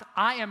honest,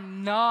 I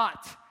am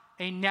not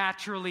a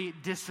naturally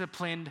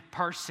disciplined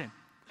person.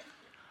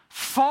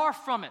 Far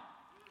from it.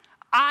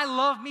 I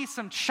love me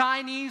some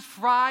Chinese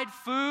fried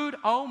food.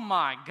 Oh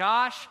my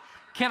gosh.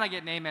 Can I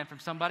get an amen from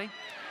somebody?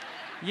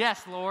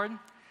 Yes, Lord.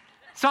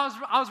 So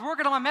I was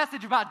working on my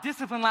message about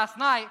discipline last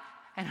night,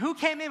 and who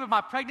came in with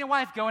my pregnant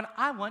wife going,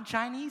 I want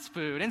Chinese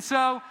food. And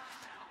so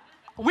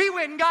we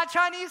went and got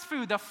Chinese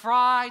food, the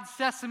fried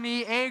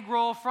sesame, egg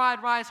roll,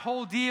 fried rice,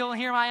 whole deal.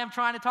 Here I am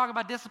trying to talk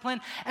about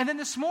discipline. And then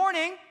this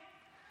morning,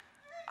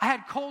 I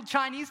had cold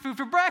Chinese food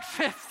for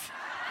breakfast.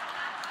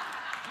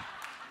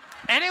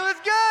 And it was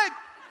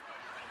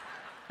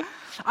good.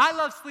 I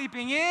love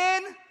sleeping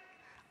in,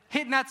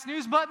 hitting that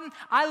snooze button.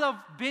 I love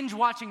binge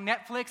watching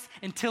Netflix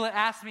until it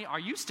asks me, are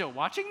you still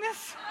watching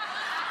this?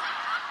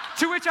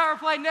 To which I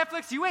replied,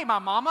 Netflix, you ain't my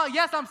mama.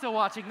 Yes, I'm still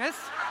watching this.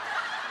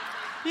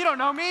 You don't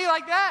know me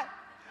like that.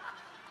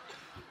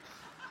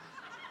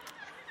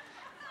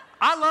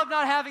 I love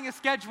not having a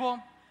schedule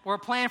or a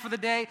plan for the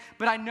day,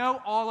 but I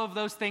know all of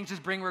those things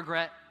just bring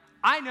regret.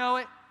 I know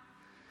it.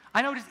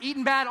 I know just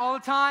eating bad all the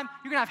time,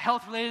 you're going to have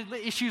health-related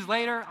issues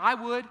later. I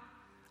would.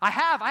 I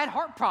had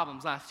heart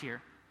problems last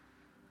year.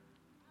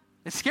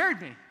 It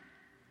scared me.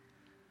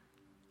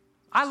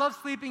 I love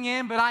sleeping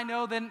in, but I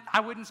know then I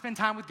wouldn't spend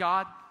time with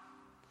God.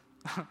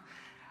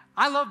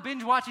 I love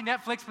binge watching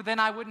Netflix, but then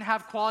I wouldn't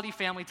have quality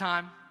family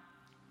time.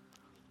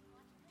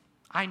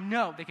 I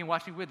know they can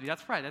watch me with me.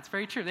 That's right. That's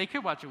very true. They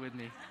could watch it with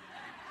me.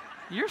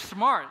 You're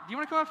smart. Do you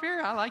want to come up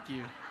here? I like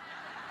you.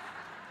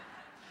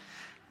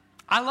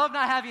 I love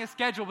not having a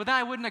schedule, but then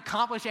I wouldn't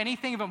accomplish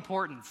anything of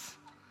importance.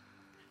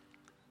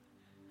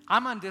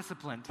 I'm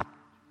undisciplined.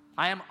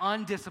 I am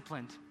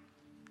undisciplined.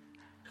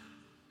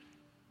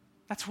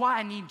 That's why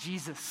I need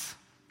Jesus.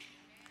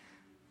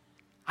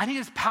 I need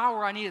his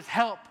power. I need his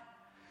help.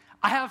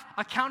 I have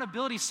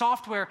accountability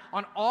software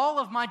on all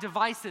of my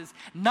devices,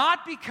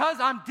 not because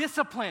I'm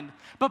disciplined,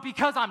 but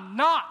because I'm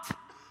not.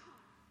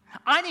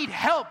 I need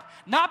help,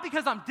 not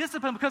because I'm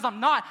disciplined, because I'm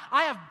not.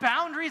 I have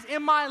boundaries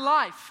in my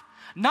life,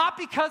 not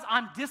because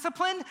I'm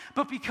disciplined,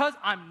 but because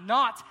I'm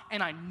not,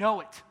 and I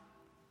know it.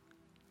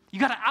 You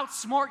got to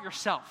outsmart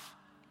yourself.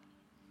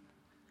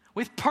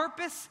 With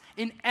purpose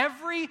in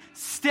every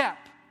step,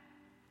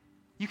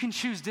 you can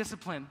choose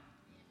discipline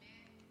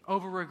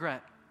over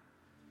regret.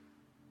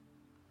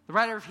 The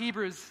writer of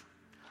Hebrews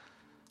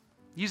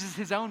uses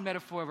his own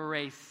metaphor of a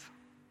race.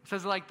 It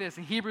says it like this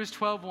in Hebrews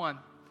 12:1.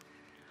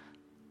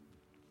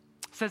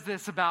 It says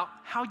this about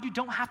how you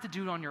don't have to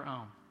do it on your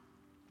own.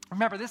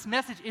 Remember, this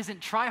message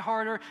isn't try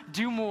harder,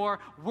 do more,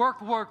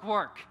 work, work,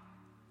 work.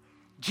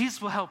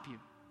 Jesus will help you.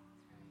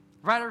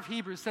 Writer of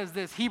Hebrews says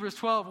this, Hebrews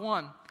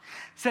 12:1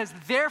 says,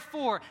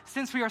 therefore,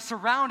 since we are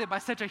surrounded by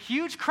such a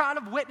huge crowd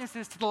of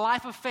witnesses to the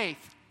life of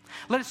faith,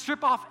 let us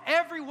strip off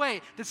every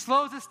weight that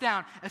slows us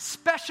down,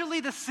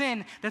 especially the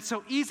sin that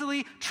so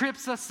easily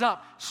trips us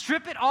up.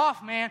 Strip it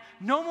off, man.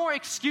 No more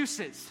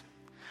excuses.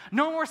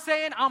 No more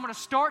saying, I'm going to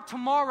start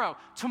tomorrow.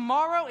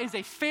 Tomorrow is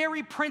a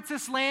fairy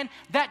princess land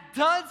that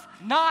does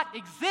not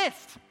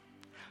exist.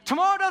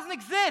 Tomorrow doesn't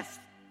exist.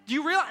 Do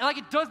you realize? Like,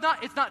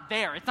 it's not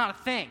there. It's not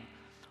a thing.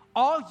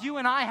 All you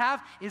and I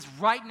have is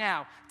right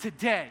now,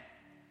 today.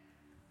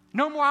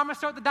 No more, I'm going to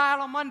start the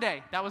diet on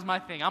Monday. That was my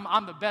thing.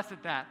 I'm the best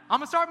at that. I'm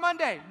going to start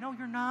Monday. No,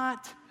 you're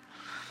not.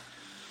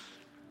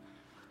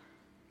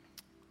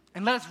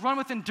 And let us run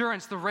with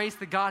endurance the race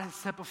that God has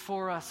set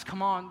before us.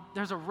 Come on,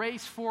 there's a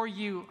race for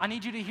you. I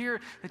need you to hear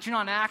that you're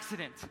not an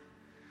accident,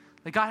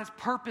 that God has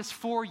purpose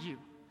for you,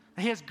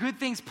 that He has good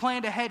things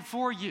planned ahead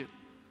for you.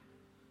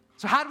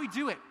 So how do we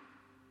do it?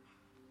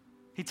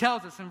 He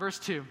tells us in verse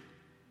 2,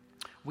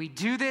 we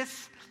do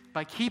this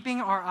by keeping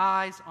our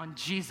eyes on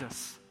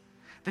Jesus,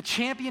 the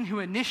champion who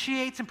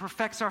initiates and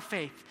perfects our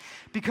faith,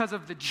 because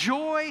of the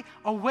joy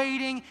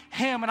awaiting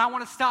Him. And I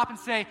want to stop and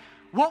say,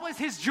 what was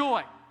His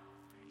joy?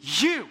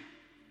 You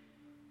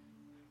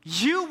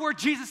were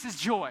Jesus'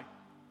 joy.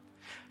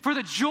 For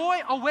the joy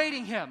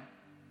awaiting Him,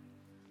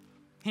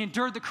 He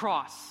endured the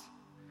cross,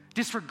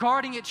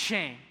 disregarding its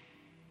shame.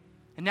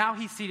 And now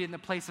He's seated in the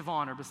place of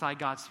honor beside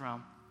God's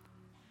throne.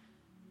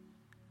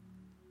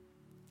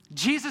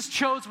 Jesus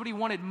chose what He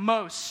wanted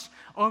most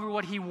over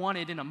what He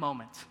wanted in a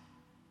moment.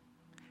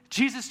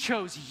 Jesus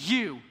chose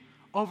you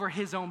over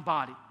His own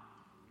body.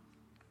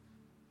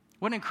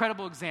 What an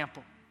incredible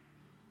example.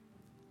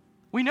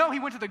 We know He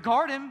went to the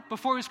garden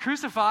before He was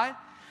crucified,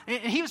 and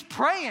He was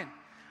praying,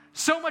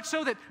 so much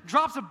so that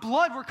drops of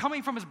blood were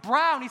coming from His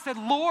brow, and He said,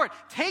 Lord,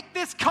 take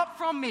this cup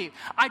from me.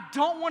 I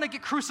don't want to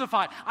get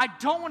crucified. I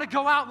don't want to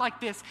go out like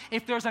this.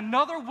 If there's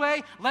another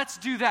way, let's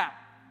do that.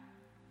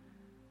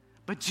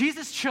 But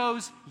Jesus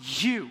chose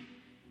you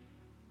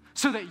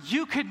so that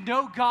you could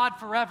know God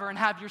forever and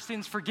have your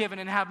sins forgiven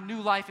and have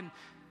new life and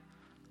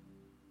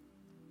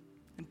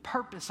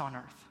purpose on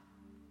earth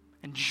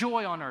and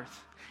joy on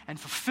earth and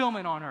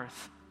fulfillment on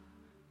earth.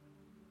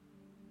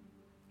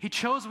 He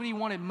chose what He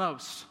wanted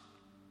most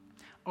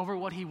over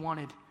what He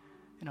wanted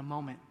in a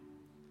moment.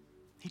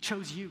 He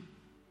chose you.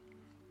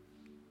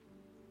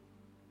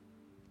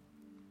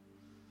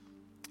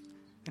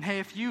 And hey,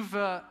 if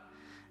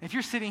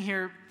you're sitting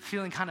here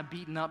feeling kind of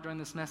beaten up during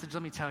this message,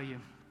 let me tell you,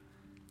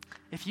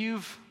 if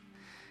you've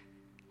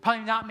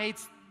probably not made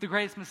the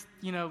greatest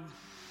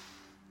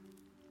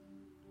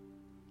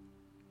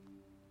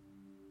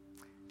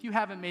if you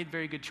haven't made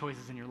very good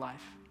choices in your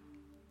life.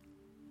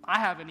 I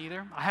haven't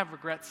either. I have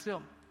regrets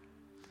still.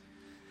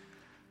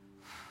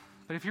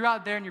 But if you're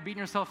out there and you're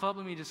beating yourself up,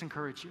 let me just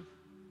encourage you.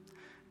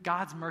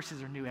 God's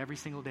mercies are new every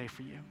single day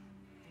for you.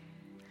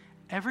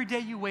 Every day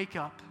you wake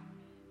up,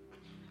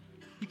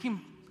 you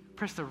can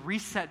press the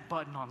reset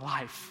button on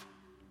life.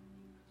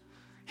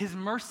 His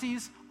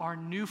mercies are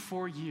new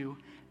for you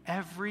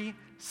every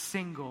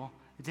single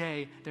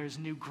day. There's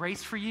new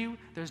grace for you.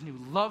 There's new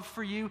love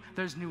for you.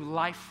 There's new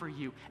life for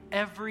you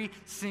every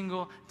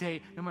single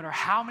day. No matter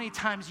how many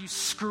times you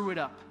screw it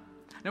up,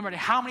 no matter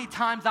how many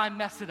times I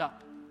mess it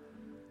up,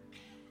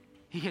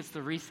 He hits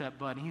the reset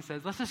button. He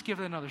says, let's just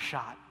give it another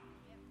shot.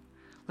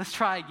 Let's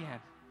try again.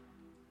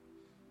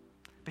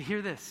 But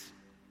hear this.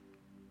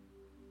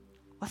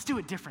 Let's do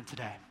it different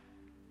today.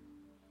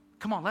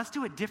 Come on, let's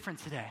do it different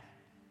today.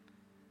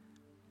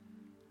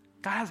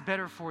 God has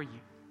better for you.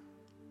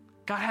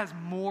 God has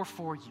more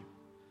for you.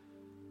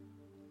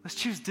 Let's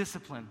choose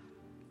discipline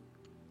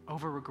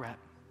over regret.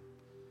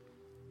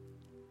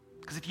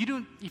 Because if you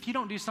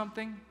don't do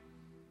something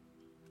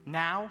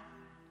now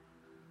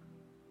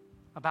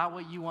about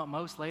what you want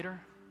most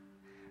later,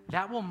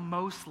 that will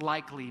most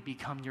likely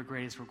become your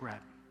greatest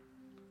regret.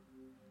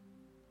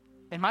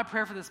 And my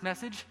prayer for this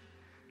message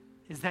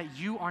is that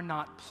you are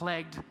not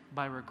plagued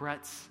by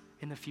regrets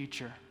in the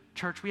future.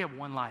 Church, we have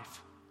one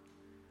life.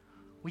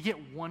 We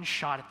get one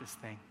shot at this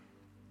thing.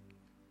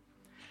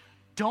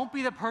 Don't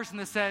be the person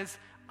that says,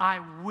 I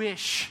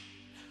wish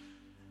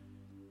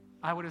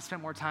I would have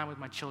spent more time with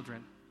my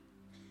children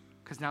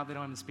because now they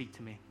don't even speak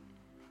to me.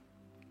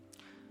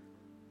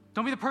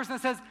 Don't be the person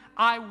that says,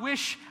 I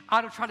wish I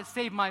would have tried to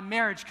save my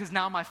marriage because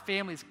now my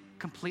family is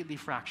completely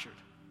fractured.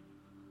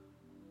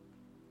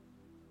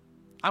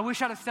 I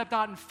wish I'd have stepped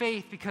out in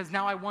faith because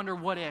now I wonder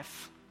what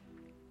if.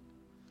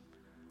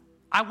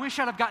 I wish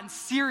I'd have gotten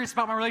serious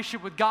about my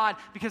relationship with God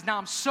because now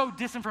I'm so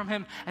distant from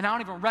Him and I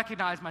don't even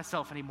recognize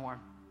myself anymore.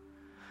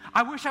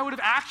 I wish I would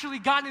have actually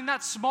gotten in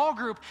that small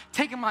group,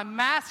 taken my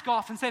mask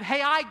off and said,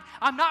 hey,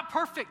 I'm not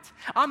perfect.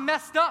 I'm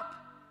messed up.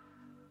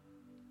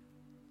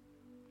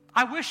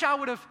 I wish I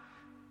would have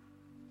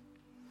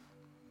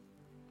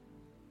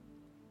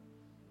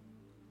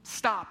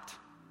stopped.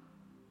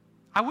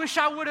 I wish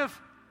I would have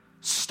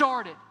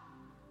started.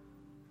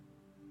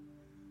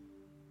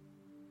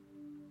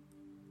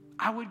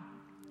 I would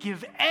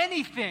give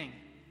anything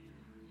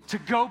to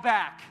go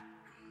back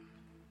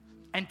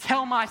and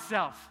tell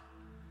myself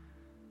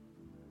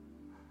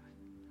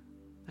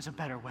there's a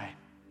better way.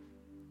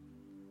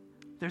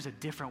 There's a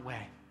different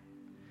way.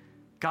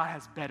 God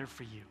has better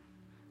for you.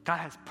 God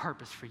has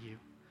purpose for you.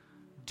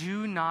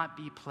 Do not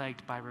be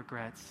plagued by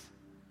regrets,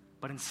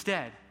 but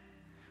instead,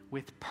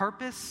 with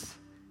purpose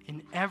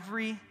in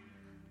every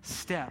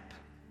step,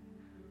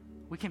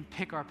 we can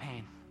pick our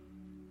pain.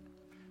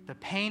 The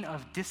pain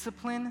of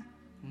discipline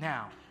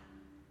now,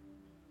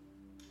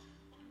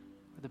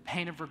 or the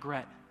pain of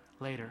regret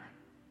later.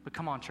 But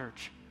come on,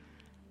 church.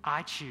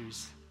 I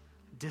choose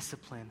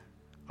discipline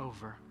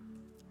over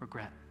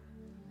regret.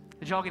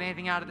 Did y'all get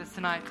anything out of this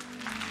tonight?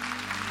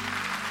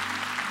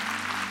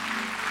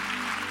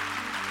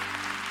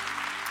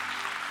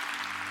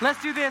 Let's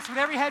do this with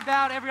every head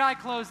bowed, every eye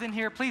closed in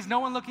here. Please,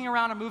 no one looking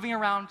around or moving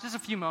around. Just a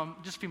few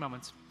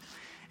moments.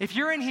 If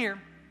you're in here,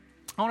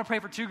 I want to pray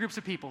for two groups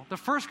of people. The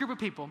first group of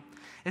people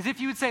is if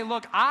you would say,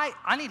 look,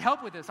 I need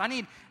help with this. I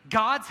need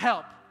God's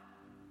help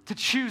to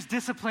choose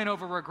discipline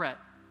over regret.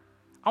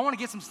 I want to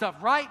get some stuff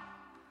right.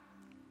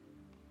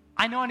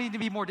 I know I need to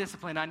be more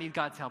disciplined. I need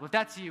God's help. If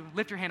that's you,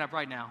 lift your hand up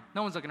right now.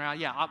 No one's looking around.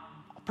 Yeah,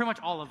 pretty much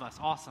all of us.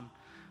 Awesome.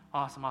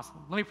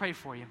 Let me pray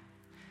for you.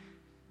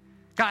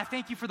 God, I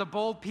thank you for the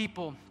bold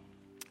people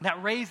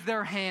that raised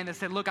their hand and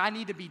said, look, I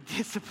need to be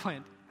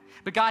disciplined.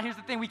 But God, here's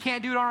the thing. We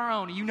can't do it on our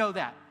own. You know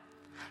that.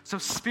 So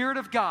Spirit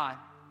of God,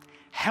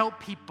 help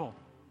people.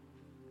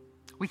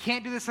 We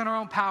can't do this in our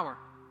own power.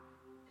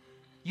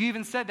 You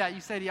even said that. You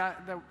said, yeah,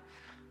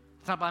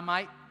 it's not by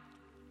might.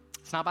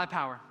 It's not by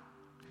power.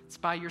 It's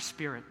by your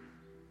Spirit.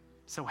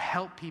 So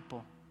help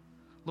people.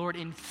 Lord,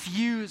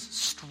 infuse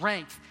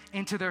strength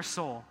into their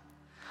soul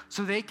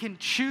so they can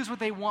choose what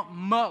they want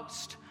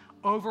most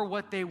over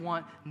what they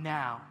want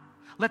now.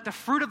 Let the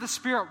fruit of the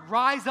Spirit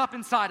rise up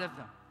inside of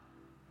them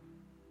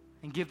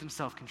and give them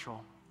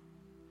self-control.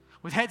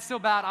 With heads still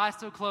bowed, eyes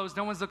still closed,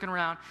 no one's looking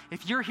around.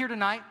 If you're here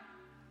tonight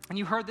and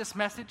you heard this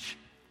message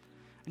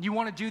and you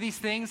want to do these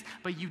things,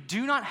 but you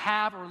do not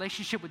have a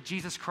relationship with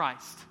Jesus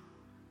Christ,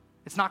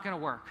 it's not going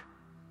to work.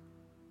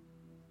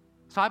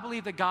 So I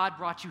believe that God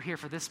brought you here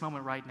for this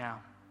moment right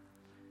now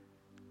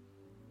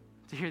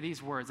to hear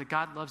these words, that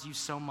God loves you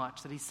so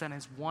much that he sent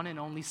his one and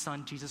only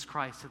Son, Jesus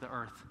Christ, to the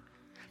earth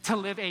to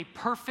live a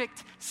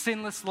perfect,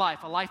 sinless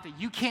life, a life that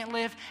you can't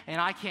live and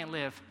I can't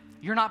live.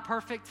 You're not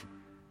perfect,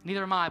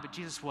 neither am I, but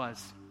Jesus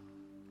was.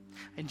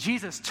 And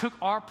Jesus took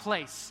our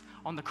place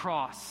on the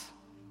cross.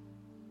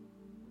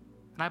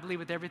 And I believe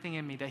with everything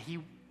in me that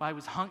while he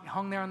was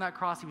hung there on that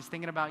cross, he was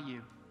thinking about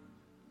you.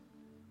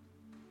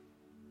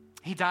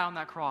 He died on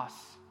that cross.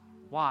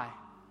 Why?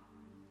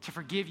 To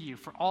forgive you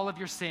for all of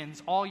your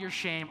sins, all your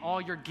shame,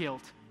 all your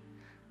guilt.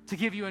 To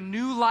give you a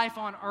new life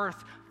on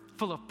earth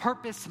full of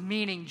purpose,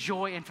 meaning,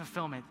 joy, and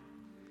fulfillment.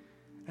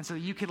 And so that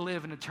you could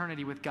live an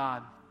eternity with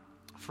God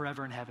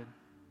forever in heaven.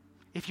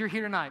 If you're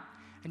here tonight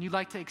and you'd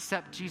like to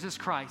accept Jesus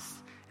Christ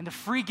and the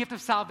free gift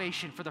of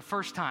salvation for the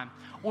first time,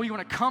 or you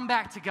want to come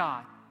back to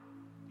God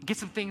and get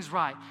some things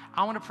right,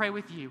 I want to pray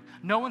with you.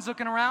 No one's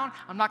looking around.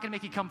 I'm not going to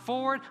make you come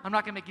forward. I'm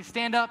not going to make you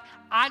stand up.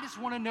 I just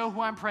want to know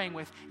who I'm praying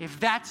with. If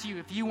that's you,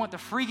 if you want the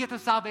free gift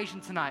of salvation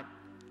tonight,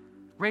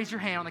 raise your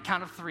hand on the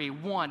count of 3.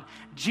 1,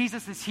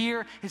 Jesus is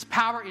here. His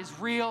power is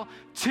real.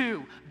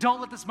 2, don't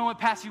let this moment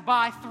pass you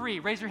by. 3,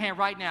 raise your hand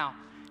right now.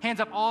 Hands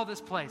up all over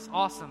this place.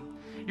 Awesome.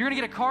 You're going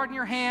to get a card in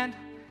your hand.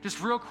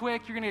 Just real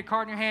quick, you're going to get a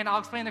card in your hand. I'll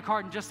explain the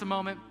card in just a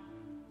moment.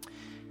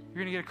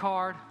 You're going to get a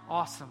card.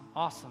 Awesome.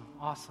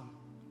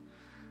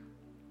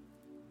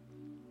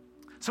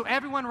 So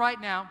everyone right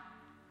now,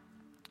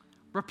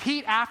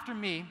 repeat after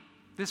me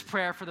this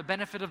prayer for the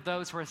benefit of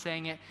those who are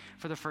saying it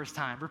for the first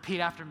time. Repeat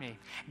after me.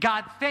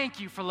 God, thank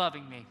you for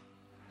loving me.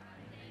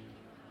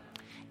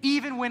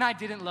 Even when I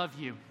didn't love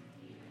you.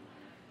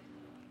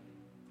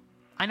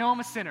 I know I'm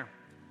a sinner.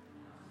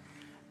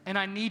 And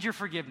I need your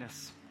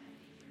forgiveness.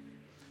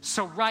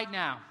 So right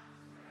now,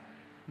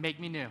 make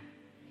me new.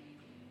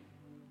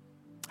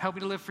 Help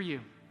me to live for you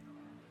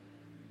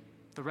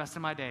the rest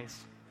of my days.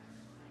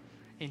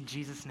 In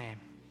Jesus' name.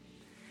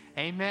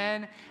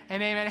 Amen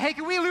and amen. Hey,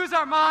 can we lose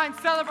our minds,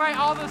 celebrate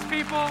all those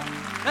people?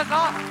 That's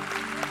awesome.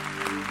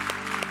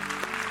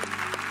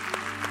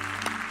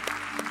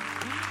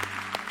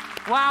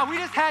 Wow, we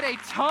just had a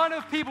ton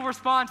of people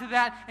respond to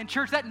that. And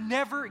church, that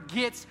never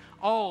gets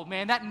old,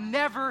 man. That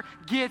never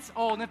gets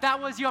old. And if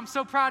that was you, I'm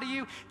so proud of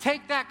you.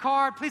 Take that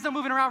card. Please don't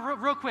move it around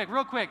real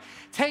quick.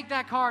 Take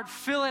that card,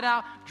 fill it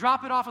out,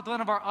 drop it off with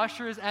one of our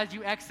ushers as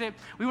you exit.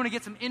 We want to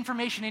get some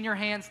information in your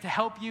hands to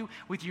help you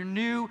with your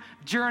new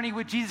journey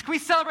with Jesus. Can we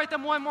celebrate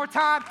them one more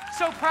time?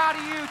 So proud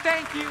of you.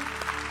 Thank you.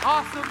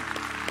 Awesome.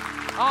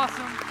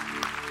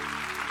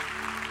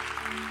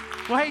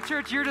 Well, hey,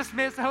 church, you're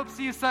dismissed. I hope to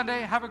see you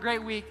Sunday. Have a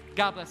great week.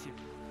 God bless you.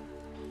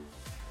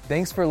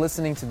 Thanks for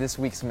listening to this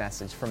week's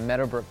message from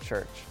Meadowbrook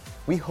Church.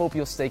 We hope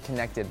you'll stay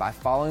connected by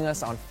following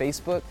us on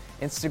Facebook,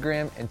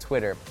 Instagram, and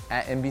Twitter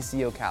at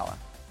NBC Ocala.